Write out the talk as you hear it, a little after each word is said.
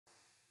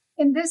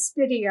In this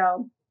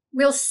video,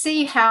 we'll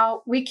see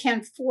how we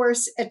can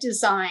force a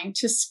design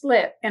to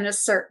split in a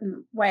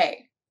certain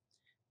way.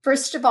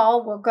 First of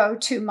all, we'll go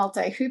to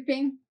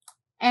multi-hooping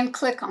and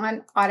click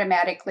on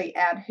automatically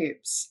add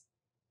hoops.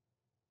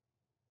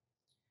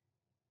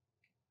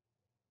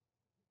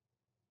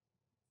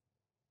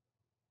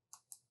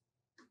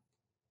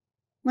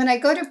 When I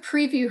go to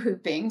preview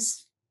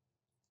hoopings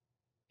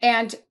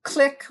and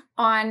click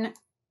on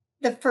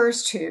the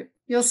first hoop,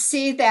 you'll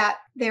see that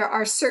there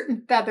are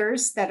certain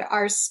feathers that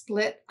are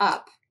split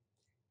up.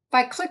 If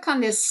I click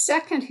on this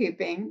second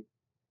hooping,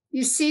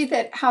 you see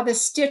that how the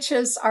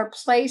stitches are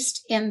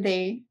placed in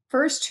the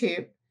first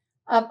hoop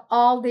of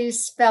all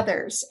these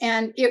feathers.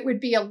 And it would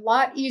be a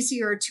lot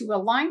easier to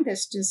align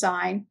this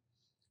design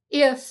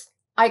if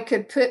I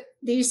could put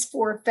these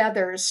 4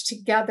 feathers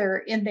together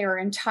in their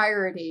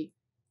entirety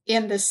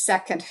in the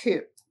second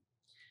hoop.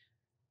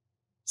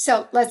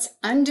 So let's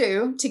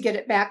undo to get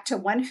it back to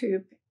 1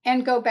 hoop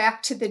and go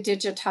back to the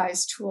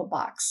digitized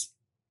toolbox.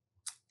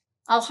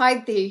 I'll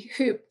hide the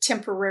hoop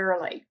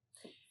temporarily.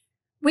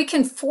 We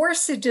can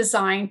force a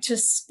design to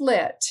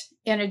split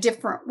in a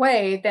different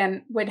way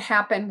than would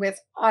happen with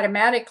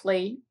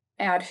automatically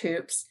add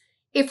hoops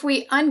if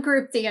we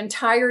ungroup the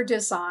entire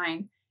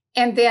design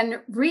and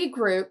then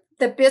regroup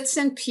the bits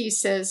and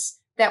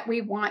pieces that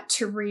we want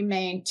to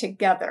remain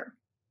together.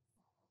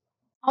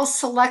 I'll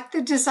select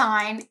the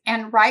design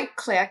and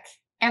right-click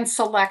and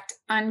select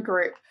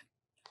Ungroup.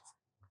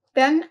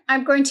 Then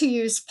I'm going to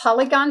use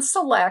Polygon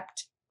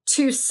Select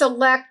to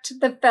select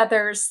the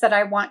feathers that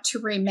I want to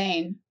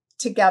remain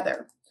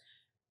together.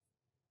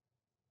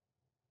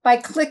 By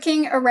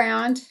clicking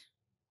around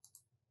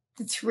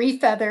the 3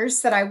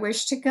 feathers that I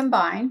wish to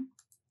combine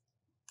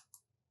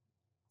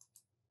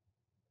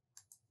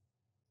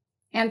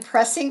and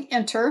pressing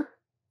Enter,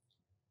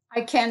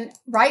 I can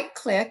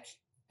right-click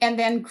and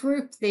then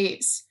group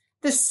these.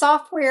 The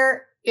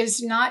software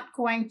is not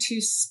going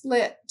to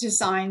split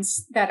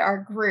designs that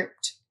are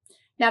grouped.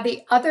 Now,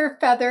 the other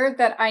feather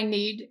that I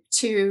need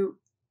to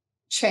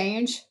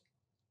change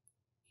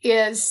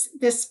is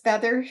this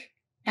feather,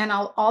 and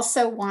I'll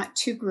also want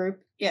to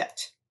group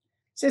it.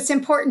 So it's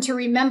important to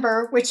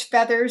remember which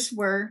feathers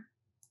were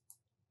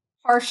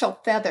partial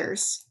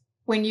feathers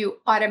when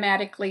you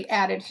automatically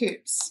added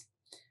hoops.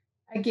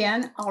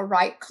 Again, I'll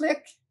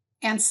right-click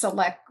and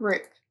select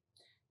Group.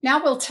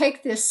 Now we'll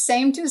take this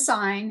same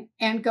design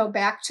and go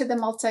back to the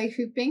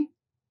multi-hooping,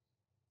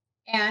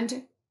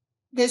 and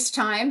this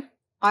time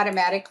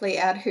automatically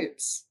add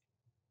hoops.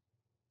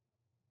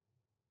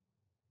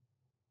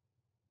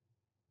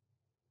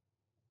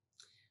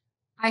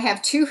 I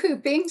have 2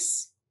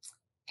 hoopings,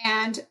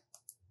 and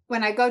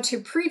when I go to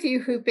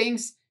preview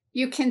hoopings,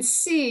 you can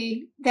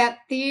see that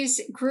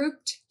these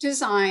grouped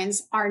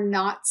designs are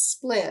not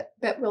split,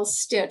 but will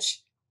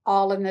stitch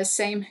all in the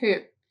same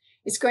hoop.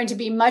 It's going to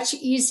be much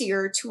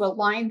easier to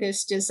align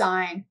this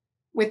design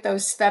with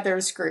those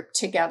feathers grouped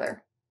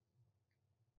together.